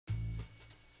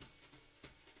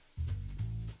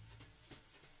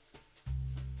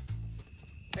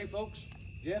Hey folks,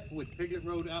 Jeff with Piglet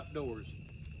Road Outdoors.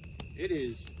 It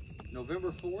is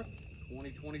November 4th,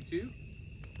 2022,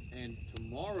 and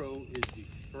tomorrow is the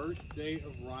first day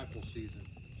of rifle season.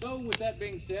 So with that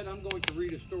being said, I'm going to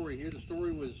read a story here. The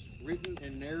story was written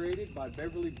and narrated by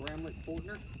Beverly Bramlett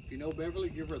Fortner. If you know Beverly,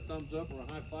 give her a thumbs up or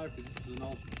a high five because this is an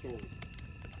awesome story.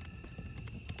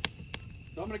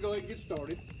 So I'm going to go ahead and get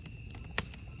started.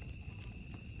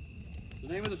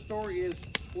 The name of the story is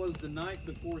Twas the Night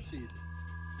Before Season.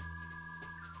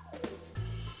 So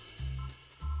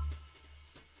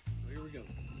here we go.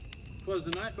 'Twas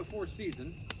the night before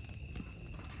season,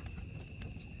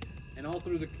 and all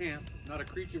through the camp, not a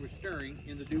creature was stirring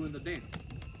in the dew and the damp.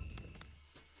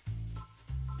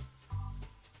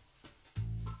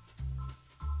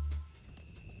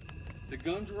 The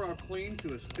guns were all cleaned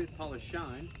to a spit polished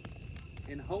shine,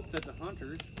 in hope that the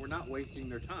hunters were not wasting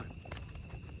their time.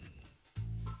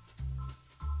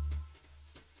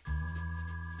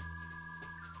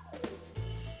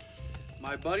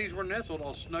 My buddies were nestled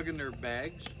all snug in their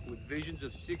bags with visions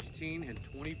of 16 and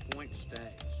 20-point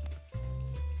stags.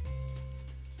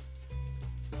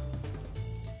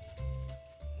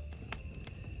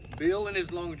 Bill in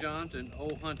his long johns and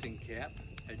old hunting cap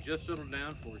had just settled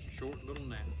down for a short little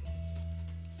nap.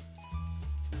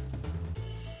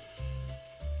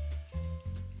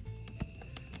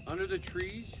 Under the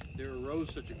trees there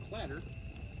arose such a clatter,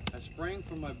 I sprang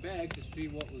from my bag to see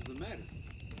what was the matter.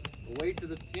 Away to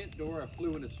the tent door I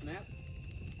flew in a snap,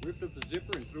 ripped up the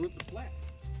zipper and threw it the flap.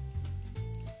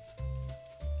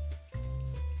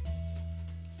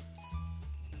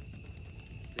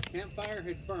 The campfire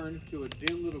had burned to a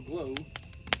dim little glow,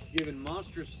 giving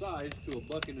monstrous size to a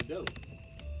buck and a doe.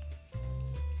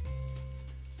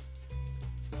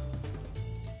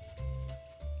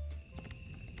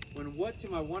 When what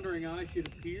to my wondering eye should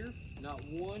appear, not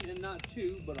one and not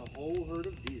two, but a whole herd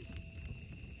of deer.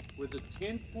 With a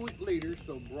 10-point leader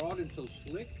so broad and so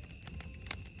slick,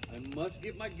 I must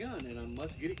get my gun and I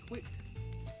must get it quick.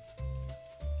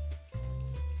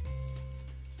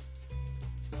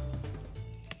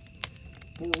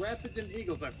 More rapid than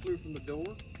eagles I flew from the door,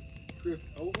 tripped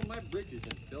over my britches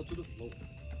and fell to the floor.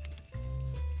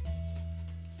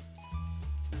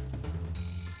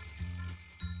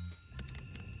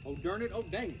 Oh darn it, oh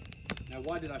dang it. Now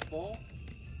why did I fall?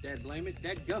 Dad blame it,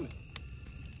 dad gum it.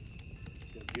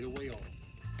 They'll get away all.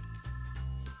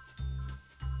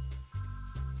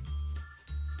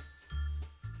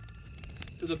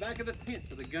 To the back of the tent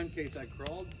to the gun case I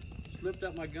crawled, slipped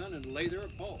out my gun and lay there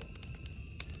appalled.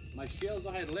 My shells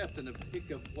I had left in the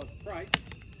pick of what fright,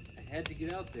 I had to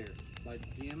get out there by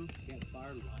dim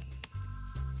campfire light.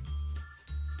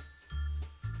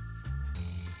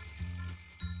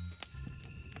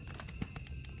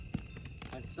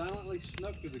 I silently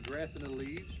snuck through the grass and the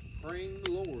leaves, praying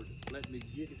the Lord, let me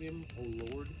get him, oh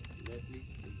Lord, let me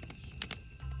please.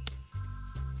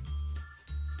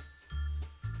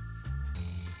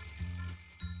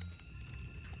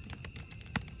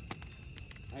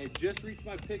 I had just reached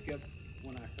my pickup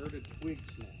when I heard a twig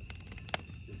snap.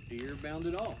 The deer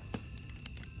bounded off,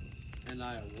 and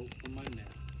I awoke from my nap.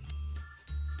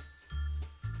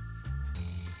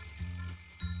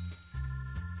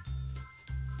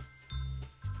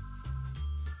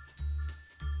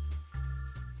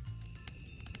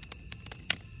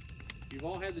 You've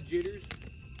all had the jitters.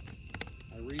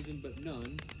 I reason but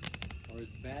none are as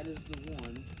bad as the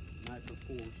one night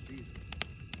before season.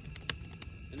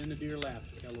 And then the deer laughs,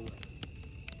 LOL.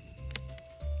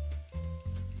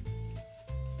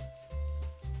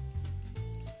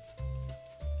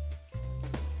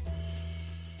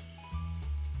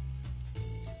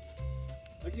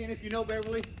 Again, if you know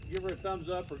Beverly, give her a thumbs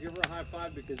up or give her a high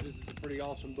five because this is a pretty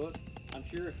awesome book. I'm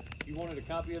sure if you wanted a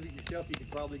copy of it yourself, you could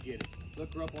probably get it.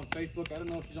 Look her up on Facebook. I don't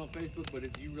know if she's on Facebook, but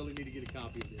if you really need to get a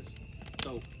copy of this.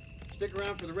 So stick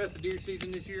around for the rest of deer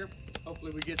season this year.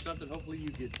 Hopefully we get something. Hopefully you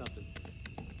get something.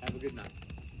 Have a good night.